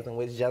the ways in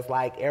which, just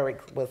like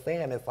Eric was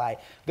saying, it's like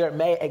they're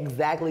made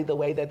exactly the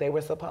way that they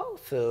were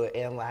supposed to.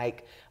 And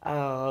like,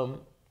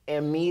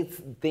 and me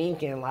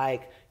thinking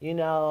like, and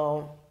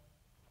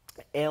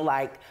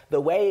like the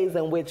ways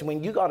in which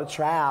when you go to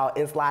trial,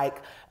 it's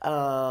like,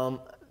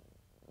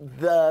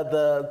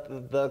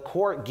 the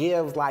court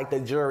gives like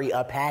the jury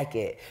a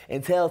packet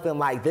and tells them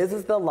like, this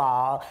is the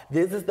law,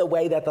 this is the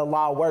way that the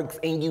law works,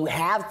 and you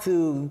have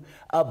to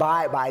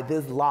abide by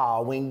this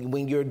law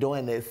when you're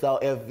doing this. So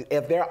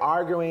if they're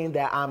arguing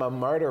that I'm a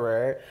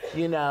murderer,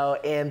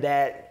 and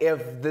that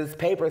if this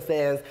paper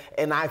says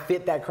and I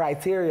fit that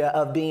criteria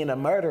of being a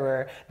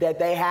murderer, that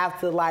they have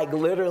to like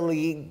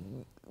literally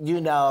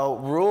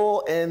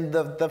rule in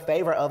the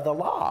favor of the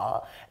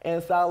law.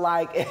 And so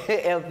like,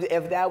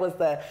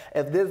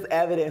 if this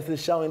evidence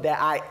is showing that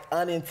I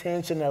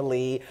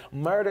unintentionally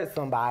murdered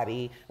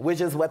somebody,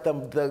 which is what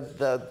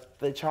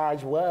the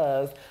charge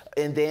was,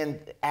 and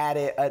then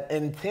added an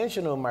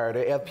intentional murder,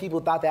 if people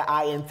thought that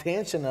I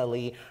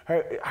intentionally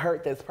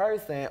hurt this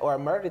person or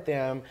murdered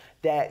them,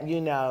 that,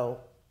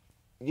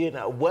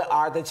 what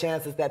are the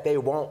chances that they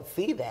won't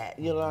see that?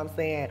 You know what I'm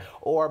saying?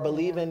 Or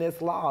believe in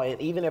this law. And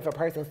even if a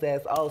person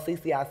says, "Oh,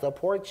 CeCe, I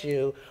support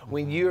you,"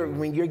 when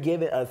you're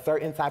given a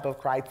certain type of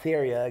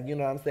criteria, you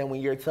know what I'm saying?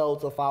 When you're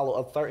told to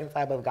follow a certain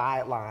type of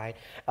guideline,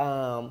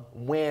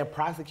 when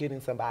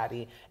prosecuting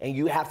somebody, and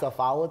you have to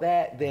follow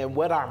that, then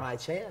what are my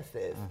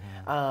chances?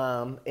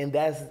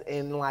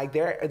 And like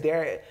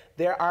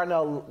there are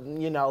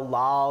no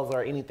laws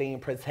or anything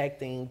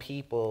protecting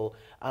people.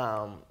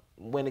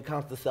 When it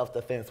comes to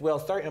self-defense. Well,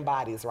 certain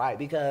bodies, right?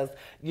 Because,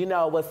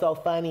 what's so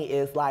funny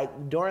is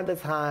like during the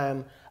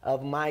time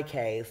of my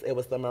case, it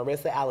was the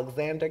Marissa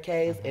Alexander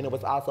case, and it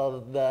was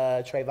also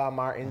the Trayvon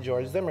Martin,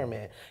 George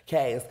Zimmerman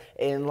case.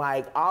 And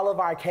like all of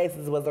our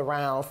cases was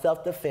around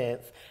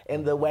self-defense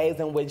and the ways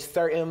in which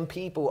certain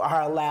people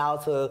are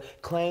allowed to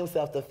claim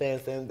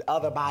self-defense and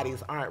other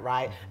bodies aren't,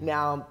 right?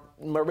 Now,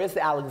 Marissa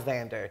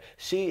Alexander,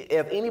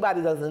 if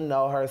anybody doesn't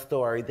know her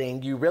story,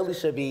 then you really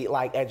should be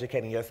like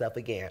educating yourself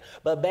again.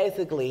 But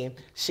basically,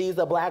 she's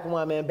a Black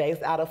woman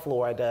based out of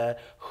Florida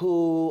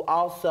who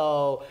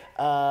also,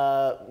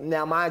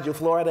 now mind you,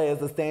 Florida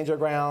is a stand your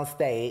ground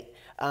state.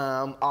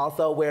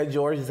 Also where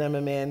George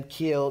Zimmerman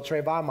killed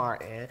Trayvon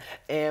Martin.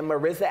 And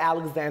Marissa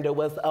Alexander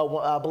was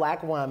a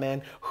Black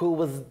woman who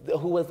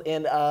was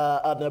in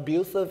an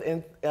abusive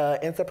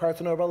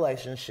interpersonal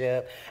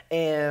relationship,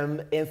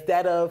 and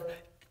instead of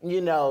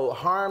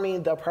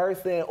harming the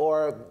person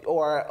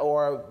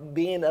or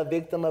being a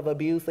victim of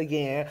abuse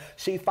again,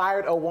 she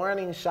fired a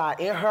warning shot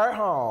in her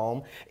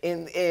home,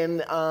 and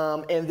then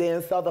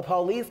so the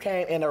police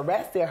came and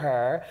arrested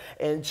her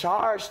and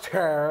charged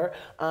her,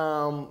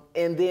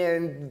 and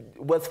then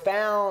was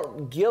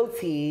found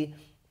guilty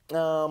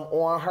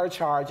on her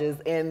charges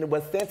and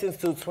was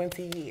sentenced to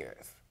 20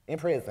 years in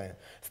prison.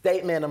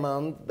 State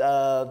minimum,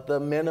 the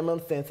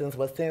minimum sentence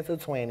was 10 to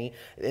 20,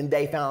 and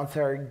they found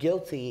her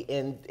guilty,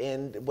 and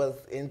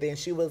then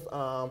she was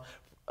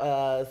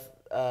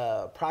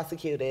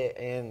prosecuted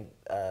and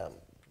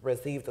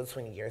received a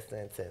 20-year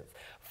sentence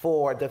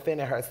for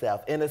defending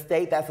herself in a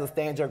state that's a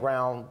stand your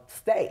ground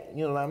state,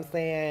 you know what I'm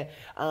saying?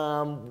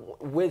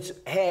 Which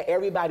had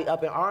everybody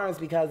up in arms,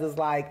 because it's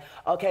like,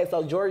 okay,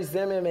 so George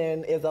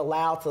Zimmerman is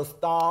allowed to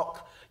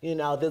stalk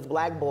this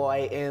Black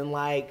boy and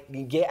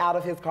like get out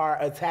of his car,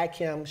 attack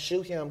him,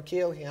 shoot him,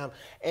 kill him,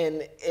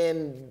 and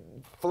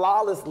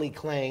flawlessly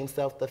claim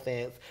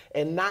self-defense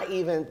and not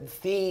even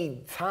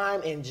see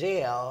time in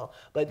jail.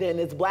 But then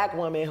this Black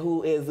woman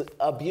who is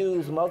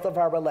abused most of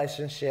her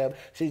relationship,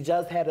 she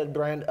just had a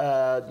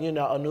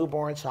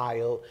newborn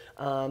child.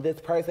 This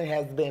person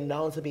has been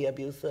known to be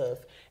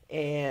abusive.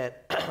 And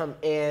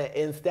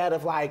instead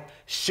of like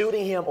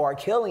shooting him or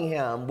killing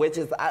him, which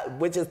is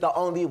the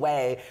only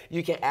way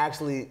you can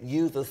actually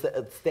use a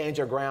stand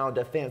your ground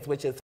defense,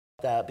 which is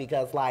up,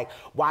 because like,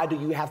 why do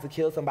you have to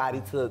kill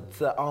somebody to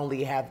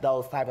only have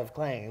those type of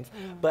claims?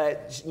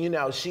 But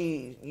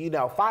she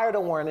fired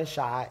a warning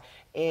shot,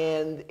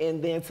 and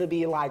then to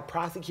be like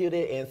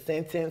prosecuted and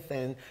sentenced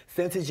and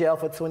sent to jail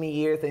for 20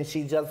 years, and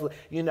she just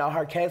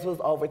her case was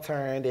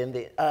overturned,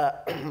 and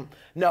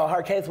no,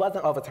 her case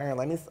wasn't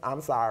overturned.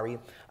 I'm sorry.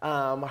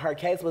 Her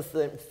case was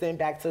sent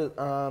back to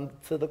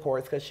the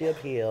courts because she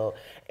appealed,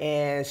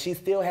 and she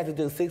still had to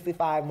do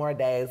 65 more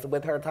days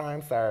with her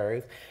time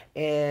served,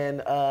 and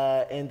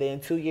then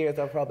 2 years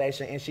of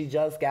probation, and she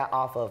just got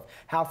off of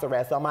house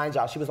arrest. So mind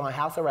y'all, she was on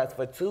house arrest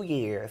for 2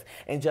 years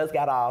and just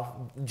got off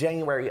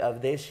January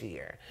of this year.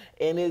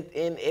 And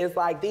it's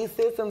like these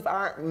systems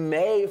aren't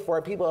made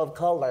for people of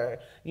color,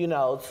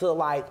 to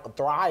like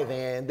thrive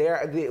in.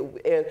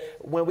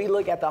 When we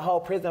look at the whole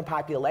prison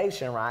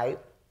population, right?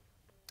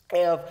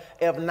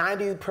 if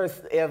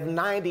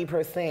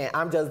 90%,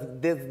 I'm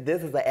just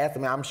this is an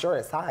estimate. I'm sure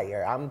it's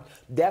higher. I'm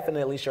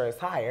definitely sure it's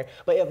higher.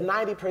 But if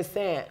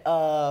 90%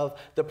 of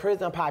the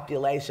prison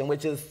population,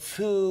 which is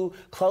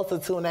close to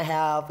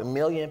 2.5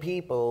 million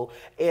people,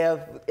 if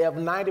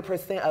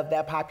 90% of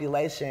that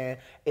population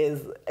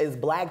is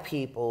black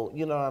people,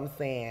 you know what I'm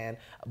saying?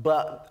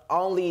 But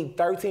only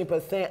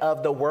 13%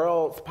 of the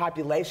world's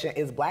population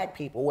is black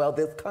people. Well,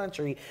 this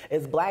country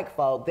is black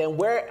folk. Then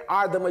where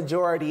are the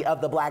majority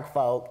of the black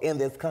folk in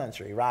this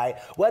country, right?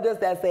 What does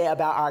that say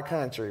about our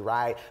country,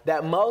 right?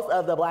 That most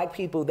of the black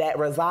people that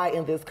reside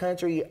in this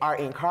country are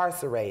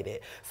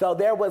incarcerated. So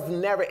there was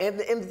never,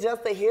 in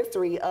just the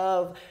history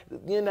of,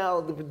 you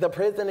know, the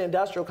prison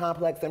industrial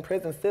complex and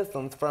prison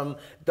systems, from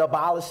the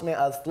abolishment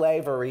of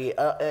slavery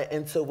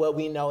into what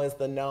we know as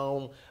the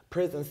known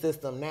prison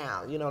system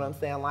now, you know what I'm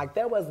saying? Like,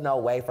 there was no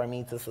way for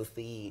me to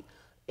succeed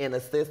in a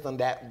system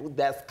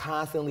that's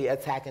constantly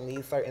attacking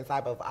these certain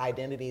type of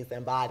identities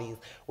and bodies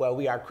where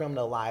we are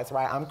criminalized,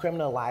 right? I'm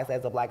criminalized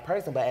as a black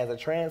person, but as a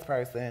trans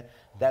person,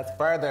 that's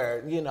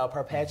further, you know,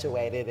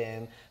 perpetuated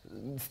and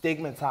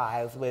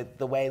stigmatized with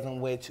the ways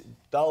in which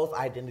those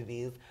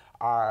identities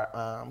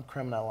are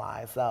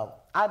criminalized. So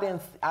I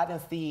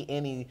didn't see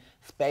any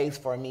space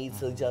for me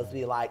to just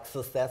be like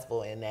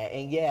successful in that.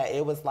 And yeah,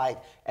 it was like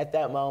at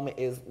that moment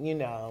is, you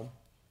know,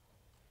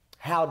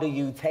 how do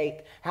you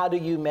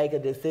make a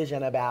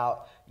decision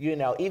about, you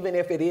know, even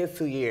if it is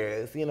 2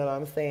 years, you know what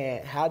I'm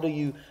saying? How do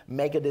you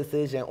make a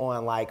decision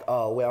on like,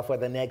 oh, well, for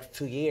the next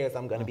 2 years,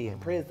 I'm gonna be in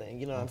prison,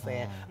 you know what I'm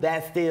saying?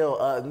 That's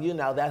still, you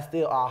know, that's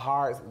still a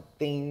hard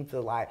thing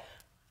to like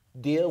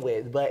deal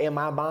with. But in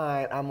my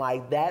mind, I'm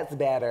like, that's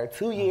better.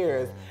 2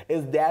 years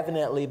is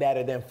definitely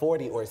better than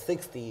 40 or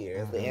 60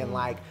 years. And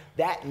like,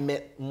 that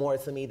meant more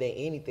to me than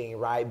anything,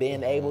 right?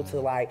 Being able to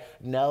like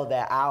know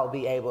that I'll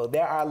be able,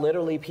 there are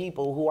literally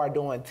people who are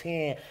doing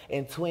 10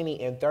 and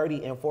 20 and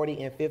 30 and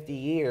 40 and 50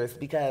 years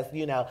because,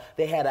 you know,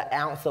 they had an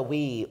ounce of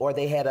weed or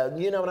they had a,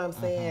 you know what I'm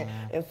saying?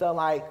 And so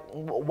like,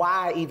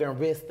 why even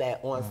risk that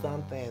on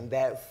something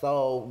that's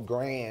so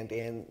grand?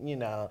 And, you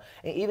know,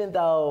 and even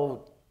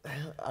though,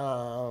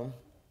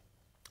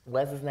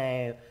 what's his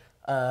name?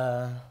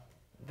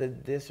 The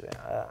district,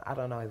 I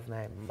don't know his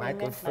name.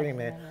 Michael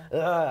Freeman.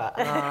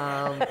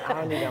 I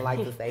don't even like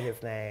to say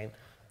his name.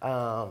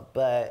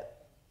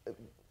 But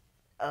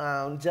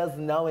just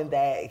knowing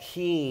that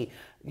he,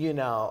 you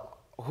know,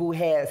 who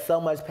had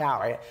so much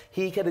power,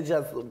 he could have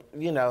just,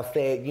 you know,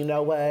 said, you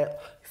know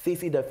what,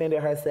 CeCe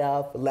defended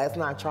herself, let's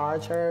not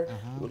charge her.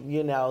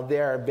 You know,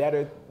 there are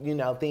better, you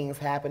know, things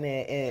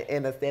happening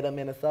in the state of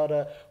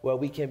Minnesota where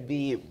we can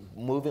be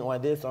moving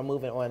on this or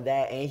moving on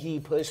that. And he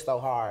pushed so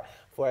hard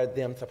for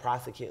them to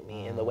prosecute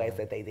me in the ways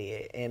that they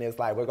did. And it's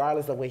like,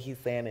 regardless of what he's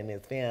saying in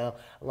his film,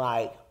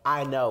 like,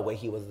 I know what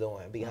he was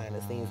doing behind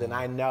the scenes, and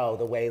I know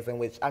the ways in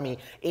which, I mean,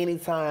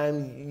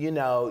 anytime, you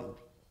know,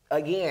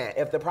 again,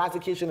 if the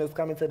prosecution is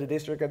coming to the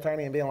district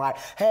attorney and being like,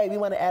 hey, we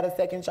want to add a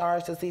second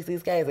charge to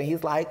CeCe's case, and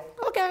he's like,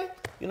 okay,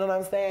 you know what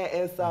I'm saying?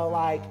 And so,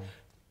 like,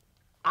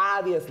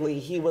 obviously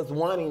he was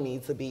wanting me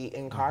to be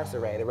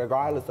incarcerated,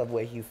 regardless of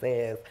what he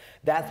says.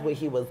 That's what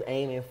he was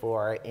aiming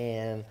for,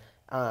 and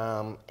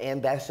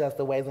that's just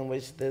the ways in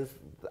which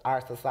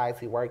our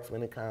society works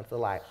when it comes to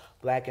like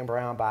black and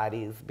brown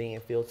bodies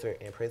being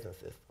filtered in prison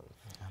systems.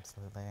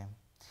 Absolutely.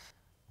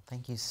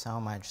 Thank you so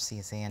much,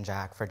 CeCe and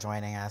Jack, for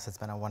joining us. It's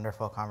been a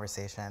wonderful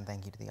conversation.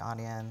 Thank you to the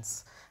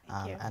audience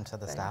and to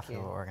the staff who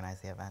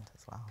organized the event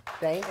as well.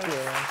 Thank you.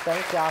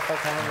 Thank y'all for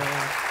coming.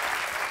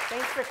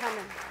 Thanks for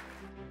coming.